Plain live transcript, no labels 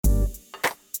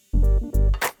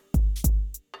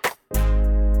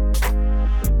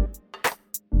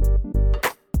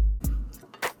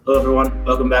Hello, everyone.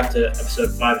 Welcome back to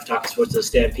episode 5 of Talking Sports of the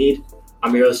Stampede.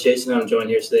 I'm your host, Jason, and I'm joined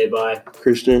here today by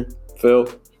Christian, Phil.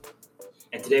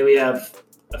 And today we have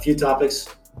a few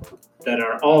topics that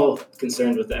are all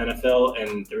concerned with the NFL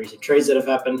and the recent trades that have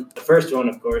happened. The first one,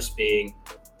 of course, being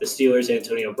the Steelers'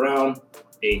 Antonio Brown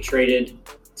being traded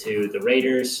to the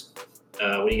Raiders.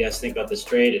 What do you guys think about this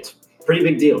trade? It's a pretty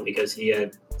big deal because he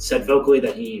had said vocally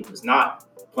that he was not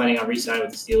planning on re-signing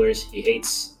with the Steelers. He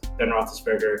hates Ben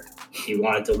Roethlisberger. He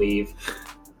wanted to leave.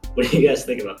 What do you guys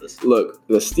think about this? Look,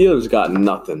 the Steelers got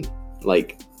nothing.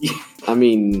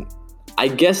 I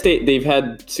guess they've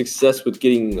had success with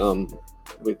getting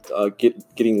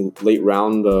getting late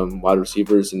round wide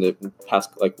receivers in the past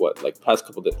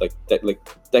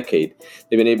decade.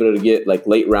 They've been able to get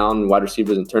late round wide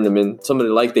receivers and turn them in somebody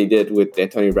like they did with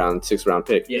Antonio Brown, 6th round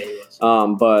pick. Yeah, he was.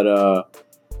 But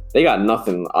they got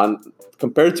nothing on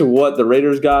compared to what the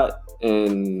Raiders got,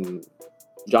 and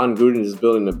John Gruden is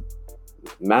building a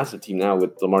massive team now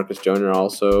with LaMarcus Joyner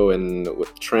also, and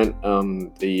with Trent,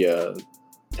 the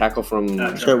tackle from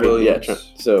Trent Williams. Yeah,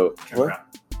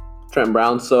 Trent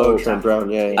Brown. Trent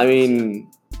Brown. Yeah. I mean,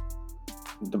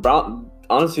 the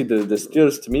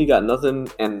Steelers to me got nothing,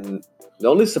 and the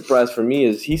only surprise for me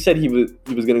is he said he was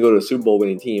going to go to a Super Bowl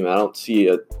winning team. I don't see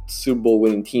a Super Bowl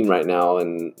winning team right now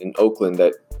in Oakland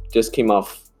that just came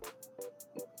off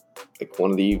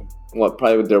one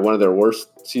of their worst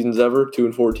seasons ever,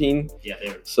 2-14. Yeah, they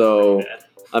were. So bad.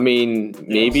 I mean,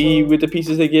 maybe with the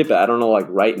pieces they get, but I don't know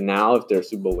right now if they're a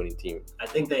Super Bowl winning team. I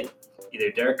think that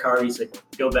either Derek Carr needs to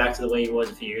go back to the way he was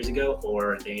a few years ago,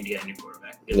 or they need to get a new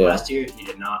quarterback. Because last year he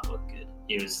did not look good.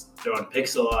 He was throwing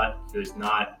picks a lot. He was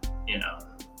not,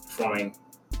 performing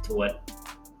to what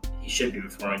he should be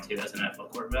performing to as an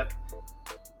NFL quarterback.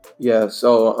 Yeah.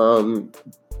 So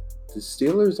the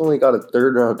Steelers only got a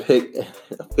 3rd round pick,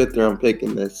 a 5th round pick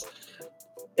in this.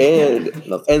 And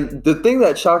the thing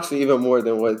that shocks me even more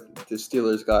than what the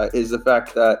Steelers got is the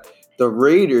fact that the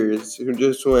Raiders, who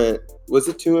just went, was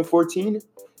it 2-14?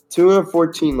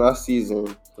 2-14 last season.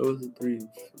 That was 3-13.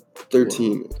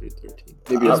 13. 3-13.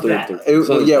 Maybe it's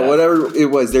 3-13. Whatever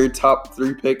it was, their top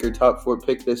 3 pick or top 4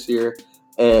 pick this year.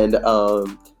 And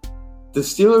the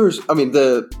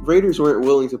Raiders weren't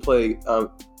willing to pay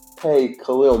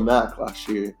Khalil Mack last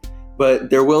year, but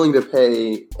they're willing to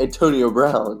pay Antonio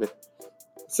Brown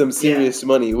some serious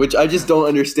money, which I just don't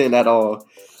understand at all.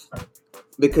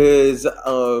 Because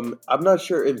I'm not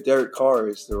sure if Derek Carr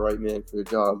is the right man for the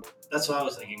job. That's what I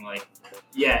was thinking.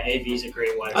 AV's a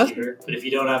great wide receiver, but if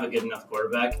you don't have a good enough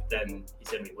quarterback, then he's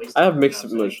going to be wasted. I have mixed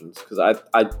emotions because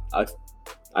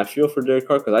I feel for Derek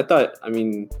Carr because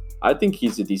I think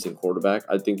he's a decent quarterback.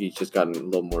 I think he's just gotten a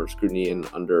little more scrutiny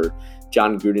under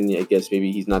John Gruden. I guess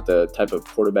maybe he's not the type of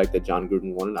quarterback that John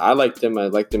Gruden wanted. I liked him.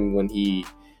 when he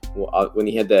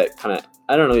had that kind of,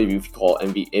 I don't know if you call it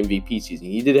MVP season.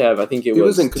 He did have, I think it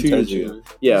was in 2 years ago.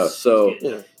 Yeah,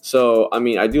 so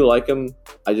I do like him.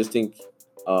 I just think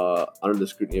under the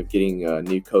scrutiny of getting a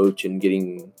new coach and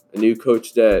getting a new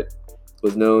coach that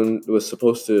was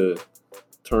supposed to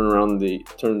turn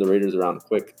the Raiders around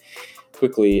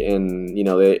quickly, and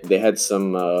they had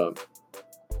some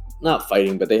not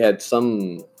fighting, but they had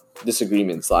some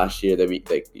disagreements last year that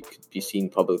could be seen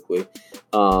publicly.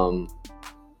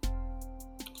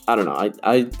 I don't know.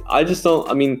 I just don't.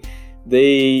 I mean,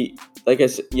 they like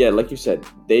you said,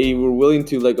 they were willing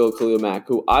to let go of Khalil Mack,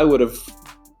 who I would have.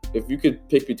 If you could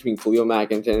pick between Khalil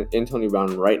Mack and Antonio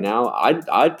Brown right now,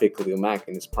 I'd pick Khalil Mack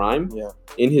in his prime. Yeah.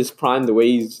 In his prime, the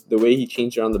way he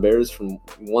changed around the Bears from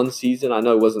one season. I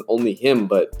know it wasn't only him,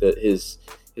 but his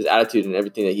attitude and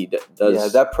everything that he does. Yeah,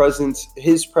 that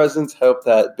his presence helped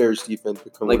that Bears defense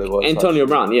become what it was. Antonio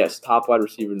Brown, yes, top wide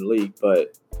receiver in the league,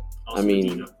 but Also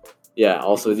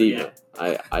also diva.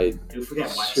 I do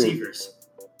forget wide receivers.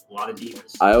 A lot of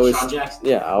divas. I always Sean Jackson.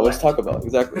 Yeah, I always talk about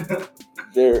exactly.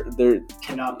 They're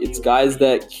it's guys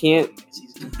that can't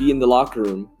be in the locker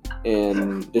room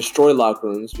and destroy locker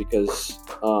rooms because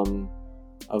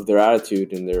of their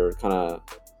attitude and their kind of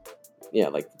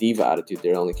diva attitude.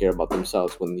 They only care about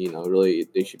themselves when really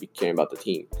they should be caring about the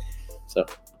team.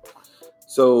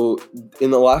 So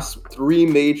in the last 3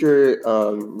 major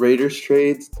Raiders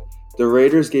trades, the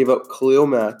Raiders gave up Khalil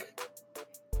Mack,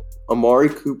 Amari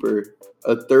Cooper,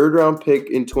 a 3rd round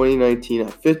pick in 2019, a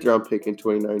 5th round pick in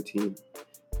 2019,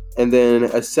 and then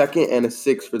a 2nd and a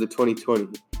 6th for the 2020.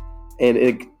 And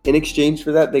in exchange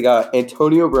for that, they got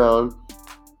Antonio Brown,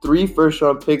 3 first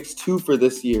round picks, 2 for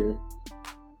this year,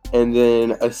 and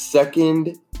then a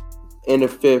 2nd and a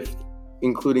 5th,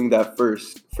 including that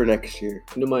 1st for next year.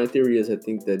 My theory is I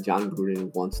think that John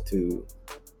Gruden wants to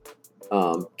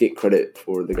get credit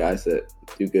for the guys that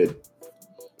do good.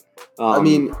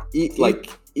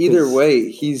 Either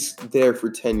way, he's there for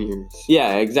 10 years.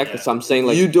 Yeah, exactly. Yeah. So I'm saying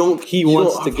you don't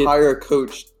hire a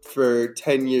coach for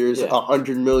 10 years,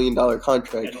 $100 million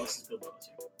contract.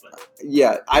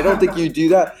 Yeah, I don't think you do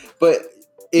that. But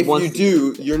if you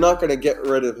do, you're not going to get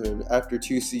rid of him after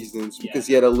 2 seasons because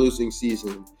he had a losing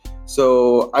season.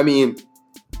 So,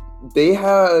 they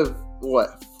have,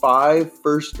 5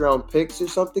 first-round picks or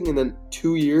something in a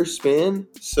 2-year span?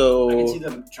 So I can see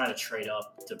them trying to trade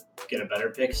up to get a better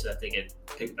pick so that they can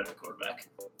pick a better quarterback.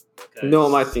 No,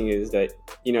 my thing is that,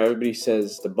 everybody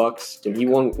says the Bucs,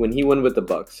 when he won with the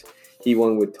Bucs, he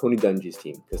won with Tony Dungy's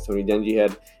team because Tony Dungy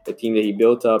had a team that he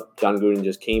built up. John Gruden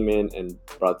just came in and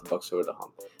brought the Bucs over the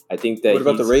hump. I think that. What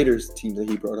about the Raiders team that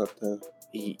he brought up?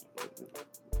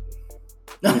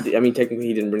 Technically,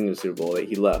 he didn't bring the Super Bowl.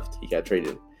 He left. He got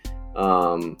traded.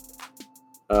 So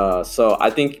I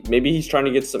think maybe he's trying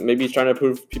to maybe he's trying to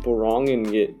prove people wrong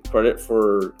and get credit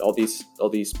for all these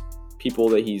people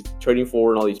that he's trading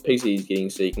for and all these picks that he's getting,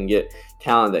 so he can get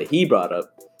talent that he brought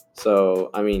up.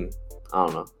 So I don't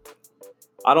know.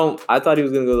 I thought he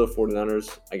was going to go to the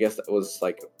 49ers. I guess that was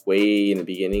way in the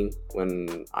beginning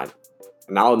when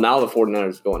now the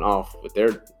 49ers going off with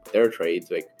their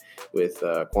trades, with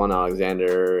Quan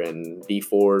Alexander and D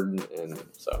Ford, and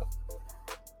so.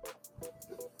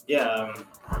 Yeah,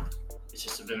 it's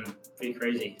just been pretty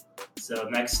crazy. So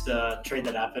next trade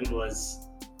that happened was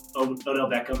Odell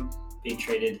Beckham being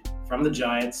traded from the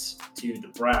Giants to the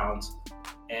Browns,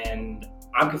 and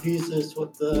I'm confused as to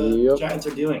what the Giants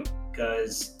are doing.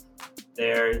 Because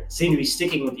they seem to be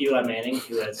sticking with Eli Manning,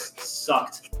 who has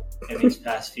sucked in these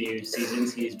past few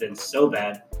seasons. He's been so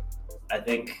bad. I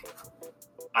think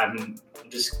I'm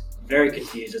just very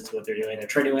confused as to what they're doing. They're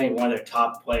trading away one of their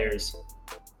top players,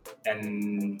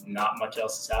 and not much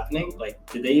else is happening.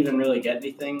 Did they even really get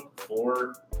anything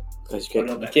for? Because you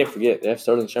can't forget they have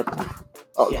Sterling Shepard.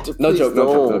 Oh, yeah. No joke.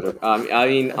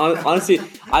 Honestly,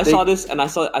 I saw this and I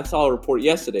saw a report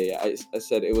yesterday. I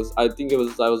said it was. I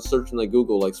was searching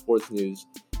Google sports news,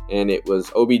 and it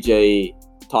was OBJ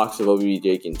talks of OBJ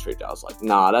getting traded. I was like,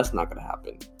 nah, that's not gonna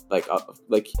happen.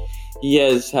 He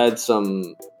has had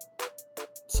some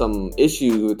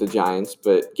issue with the Giants,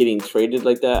 but getting traded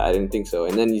like that, I didn't think so.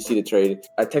 And then you see the trade.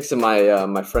 I texted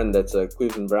my friend that's a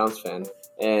Cleveland Browns fan,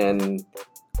 and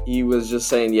he was just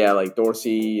saying,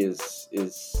 Dorsey is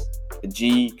a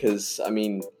G, because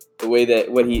the way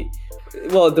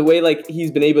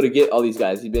he's been able to get all these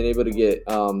guys. He's been able to get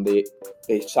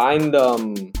they signed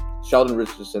Sheldon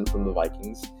Richardson from the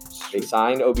Vikings. They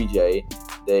signed OBJ.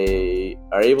 They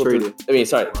are able to. They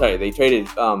traded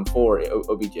for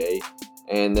OBJ,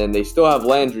 and then they still have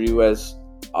Landry, who has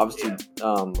obviously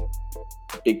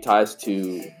big ties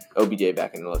to OBJ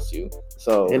back in LSU.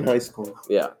 So in high school.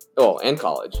 Yeah. Oh, and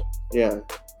college. Yeah.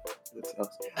 That's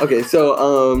awesome. Okay,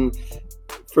 so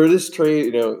for this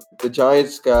trade, the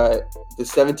Giants got the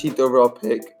 17th overall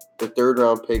pick, the 3rd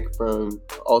round pick from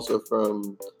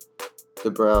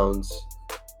the Browns,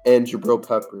 and Jabril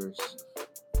Peppers.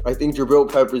 I think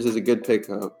Jabril Peppers is a good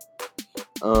pickup.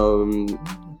 I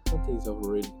think he's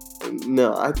overrated.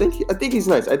 No, I think he's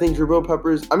nice. I think Jabril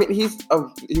Peppers.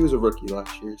 He was a rookie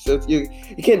last year, so you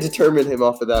can't determine him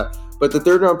off of that. But the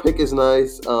 3rd round pick is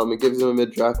nice. It gives him a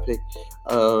mid draft pick.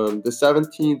 The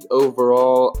 17th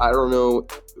overall, I don't know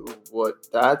what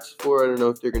that's for. I don't know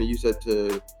if they're going to use that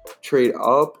to trade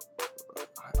up.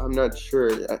 I'm not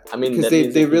sure.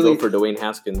 Because they really go for Dwayne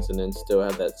Haskins and then still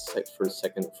have that first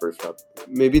round.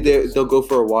 Maybe they'll go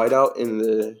for a wideout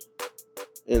in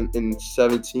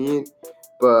 17.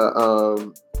 But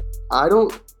I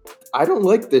don't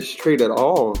like this trade at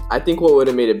all. I think what would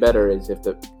have made it better is if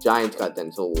the Giants got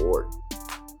Denzel Ward.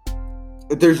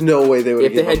 There's no way they would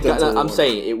have given up Denzel Ward. I'm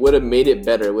saying it would have made it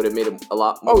better. It would have made it a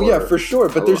lot more. Oh, yeah, for sure.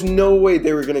 But there's no way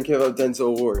they were going to give up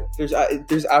Denzel Ward. There's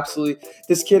absolutely...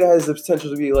 This kid has the potential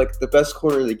to be, the best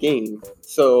corner of the game.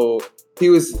 So, he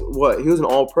was, He was an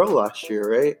all-pro last year,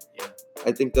 right? Yeah.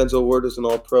 I think Denzel Ward was an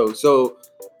all-pro. So,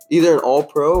 either an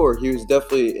all-pro or he was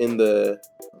definitely in the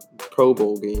Pro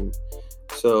Bowl game.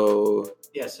 So...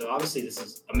 Yeah, so obviously this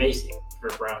is amazing for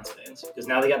Browns fans because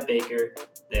now they got Baker,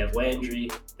 they have Landry,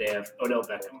 they have Odell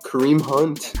Beckham, Kareem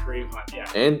Hunt,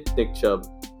 yeah, and Nick Chubb.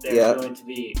 They're going to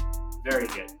be very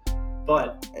good.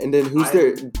 But and then who's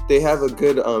there? They have a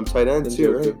good tight end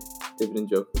too, right? David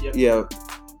Njoku. Yep. Yeah.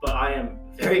 But I am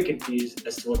very confused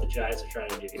as to what the Giants are trying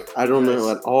to do here. I don't know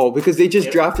at all because they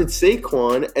just drafted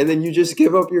Saquon and then you just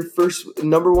give up your first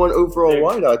number 1 overall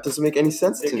wideout. It doesn't make any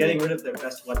sense to me. They're getting rid of their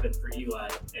best weapon for Eli,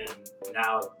 and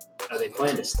now are they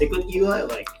planning to stick with Eli?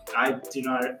 I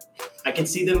can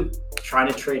see them trying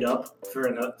to trade up for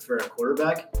a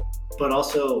quarterback, but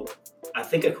also I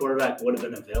think a quarterback would have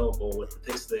been available with the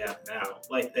picks they have now.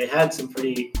 Like, they had some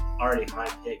pretty already high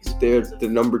picks. They're the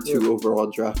number 2 overall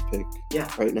draft pick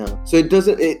right now. So it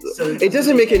doesn't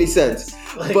make any sense.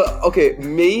 Like, but,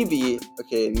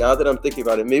 now that I'm thinking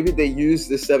about it, maybe they used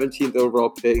the 17th overall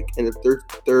pick in the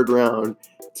third round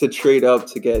to trade up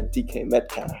to get DK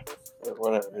Metcalf. Or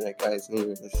whatever that guy's name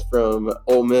is, from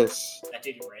Ole Miss. That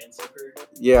dude ran super.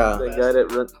 Yeah. The guy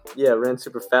that ran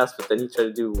super fast, but then he tried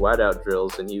to do wideout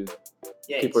drills, and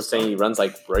people were saying he runs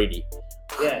like Brady.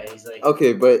 Yeah, he's like.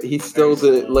 Okay, but he's still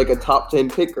a top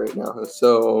 10 pick right now,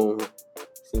 so.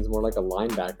 Seems more like a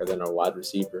linebacker than a wide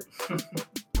receiver.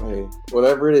 Right.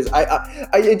 Whatever it is,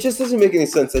 it just doesn't make any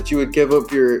sense that you would give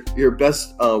up your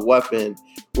best weapon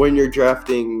when you're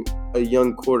drafting a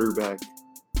young quarterback.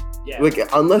 Yeah. Like,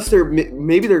 unless they're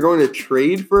going to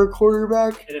trade for a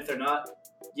quarterback. And if they're not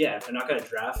going to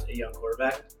draft a young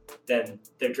quarterback, then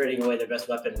they're trading away their best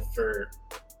weapon for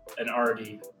an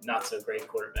already not so great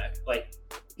quarterback. Like,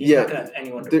 he's not going to have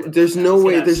anyone. There's no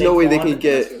way they can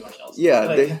get.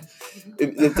 Yeah,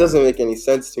 it doesn't make any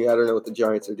sense to me. I don't know what the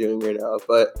Giants are doing right now,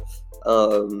 but.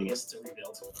 I guess it's a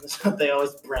rebuild. That's what they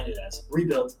always brand it as.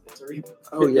 Rebuild. It's a rebuild.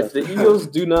 Oh, yeah. If the Eagles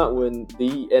do not win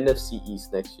the NFC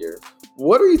East next year.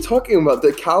 What are you talking about?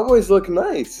 The Cowboys look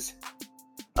nice.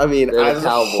 I mean, as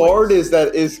hard as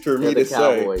that is for me to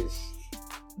say.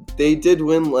 They did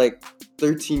win like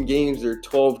 13 games or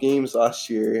 12 games last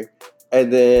year.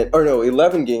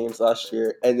 11 games last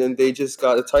year. And then they just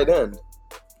got a tight end.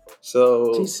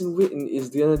 So Jason Witten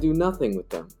is going to do nothing with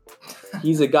them.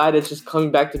 He's a guy that's just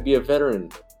coming back to be a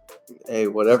veteran. Hey,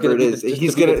 whatever it is,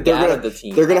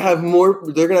 they're gonna have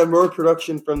more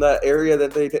production from that area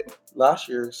that they did last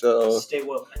year. So stay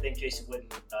woke. I think Jason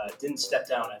Witten didn't step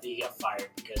down. I think he got fired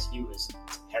because he was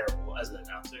terrible as an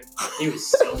announcer. He was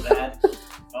so bad.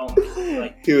 Oh my!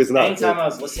 Like, he was not. Anytime I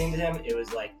was listening to him, it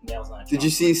was like nails on a chalk. Did you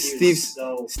see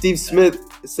Steve Smith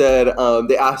said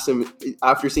they asked him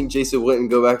after seeing Jason Witten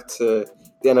go back to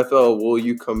the NFL, will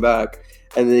you come back?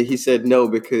 And then he said no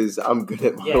because I'm good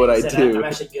at what I do. I'm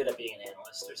actually good at being an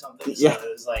analyst or something. So it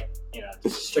was like,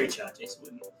 just straight shot Jason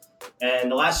Witten.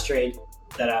 And the last trade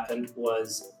that happened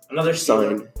was another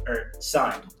Steeler.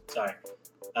 Signed.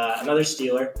 Another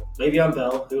Steeler, Le'Veon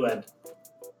Bell, who had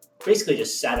basically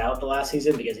just sat out the last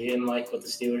season because he didn't like what the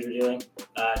Steelers were doing.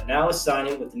 Now is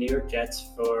signing with the New York Jets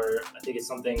for, I think it's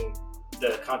something.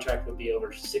 The contract would be over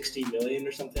 $60 million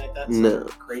or something like that. No,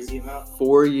 crazy amount.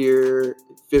 4-year,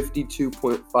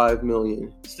 $52.5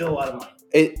 million. Still a lot of money.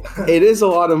 It is a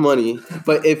lot of money,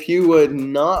 but if he would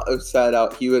not have sat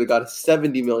out, he would have got a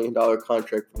 $70 million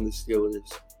contract from the Steelers.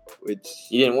 Which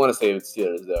you didn't want to stay with the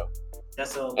Steelers though.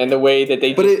 That's all. And the way that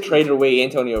they traded away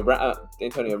Antonio Brown,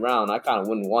 I kind of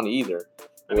wouldn't want it either.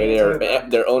 The way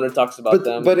their owner talks about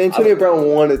them. But Antonio Brown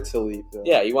wanted to leave. Though.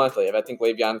 Yeah, he wanted to leave. I think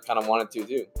Le'Veon kind of wanted to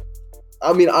too.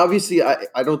 I mean, obviously,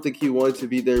 I don't think he wanted to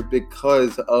be there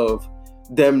because of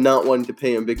them not wanting to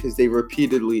pay him, because they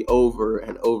repeatedly over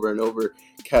and over and over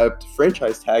kept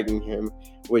franchise tagging him,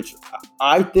 which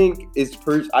I think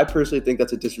I personally think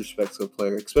that's a disrespect to a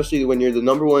player, especially when you're the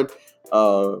number one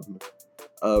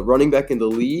running back in the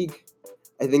league.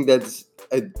 I think that's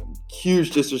a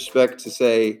huge disrespect to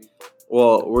say,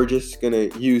 well, we're just going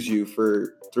to use you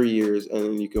for 3 years and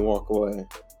then you can walk away.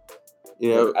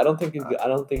 I don't think he's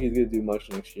gonna do much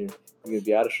next year. He's gonna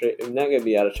be out of shape. He's not gonna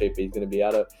be out of shape, but he's gonna be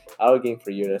out of the game for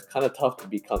a year. That's kind of tough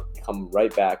to come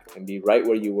right back and be right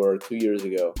where you were 2 years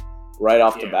ago, right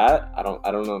off the bat. I don't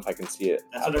know if I can see it.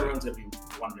 That's what everyone's gonna be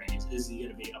wondering: is he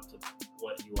gonna be up to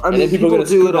what you want? I mean, people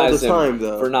do it all the time,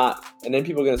 though. And then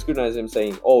people are gonna scrutinize him,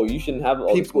 saying, "Oh, you shouldn't have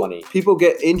all this money." People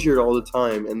get injured all the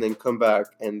time and then come back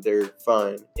and they're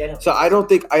fine. Yeah, so I don't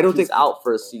think he's out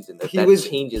for a season. He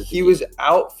was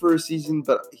out for a season,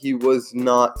 but he was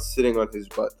not sitting on his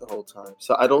butt the whole time.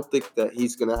 So I don't think that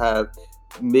he's gonna have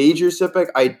major setback.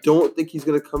 I don't think he's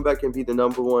gonna come back and be the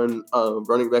number one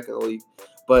running back in the league,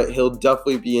 but he'll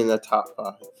definitely be in the top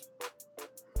 5.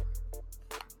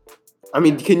 I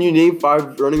mean, can you name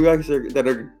 5 running backs that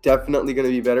are definitely going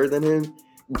to be better than him?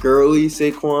 Gurley,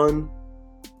 Saquon,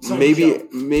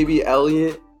 maybe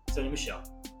Elliott. Sony Michel.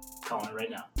 Calling it right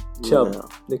now. Chubb. No.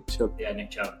 Nick Chubb. Yeah, Nick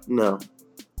Chubb. No.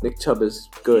 Nick Chubb is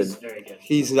good. He's very good.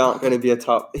 He's not going to be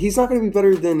he's not going to be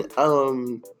better than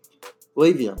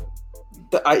Le'Veon.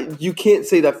 You can't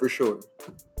say that for sure.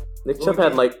 Nick Chubb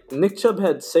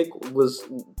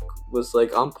was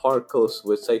like on par close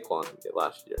with Saquon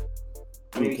last year.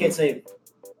 I mean, you can't say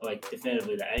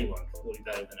definitively that anyone will be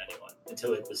better than anyone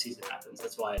until the season happens.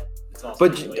 That's why it's all.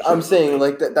 But I'm saying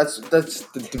that's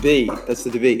the debate. That's the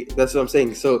debate. That's what I'm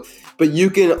saying. So, but you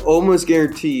can almost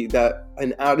guarantee that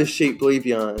an out of shape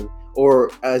Le'Veon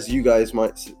or as you guys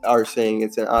are saying,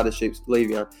 it's an out of shape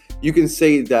Le'Veon. You can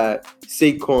say that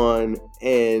Saquon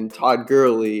and Todd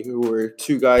Gurley, who were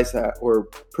two guys that were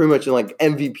pretty much in like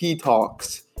MVP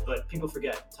talks. But people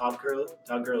forget Todd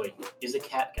Gurley is a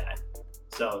cat guy,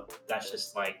 so that's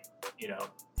just like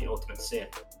the ultimate sin.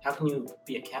 How can you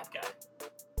be a cat guy?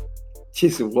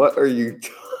 Jason, what are you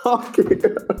talking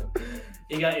about?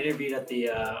 He got interviewed at the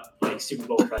Super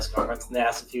Bowl press conference, and they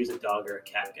asked if he was a dog or a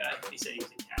cat guy. He said he was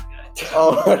a cat guy.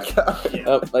 Oh my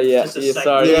god! Yeah.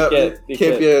 Sorry,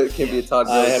 can't be a Todd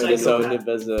Gurley. I have to go him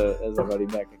as a running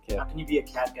back. I How can you be a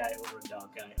cat guy over a dog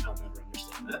guy? I'll never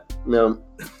understand that. No,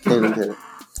 can't even get it.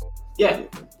 Yeah,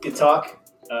 good talk.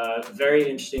 Very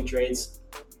interesting trades.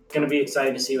 Going to be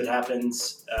excited to see what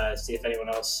happens. See if anyone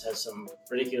else has some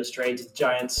ridiculous trades. If the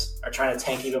Giants are trying to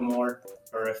tank even more,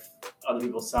 or if other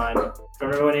people sign.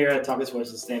 From everyone here at Talking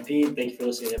Sports and Stampede, thank you for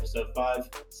listening to episode 5.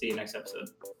 See you next episode.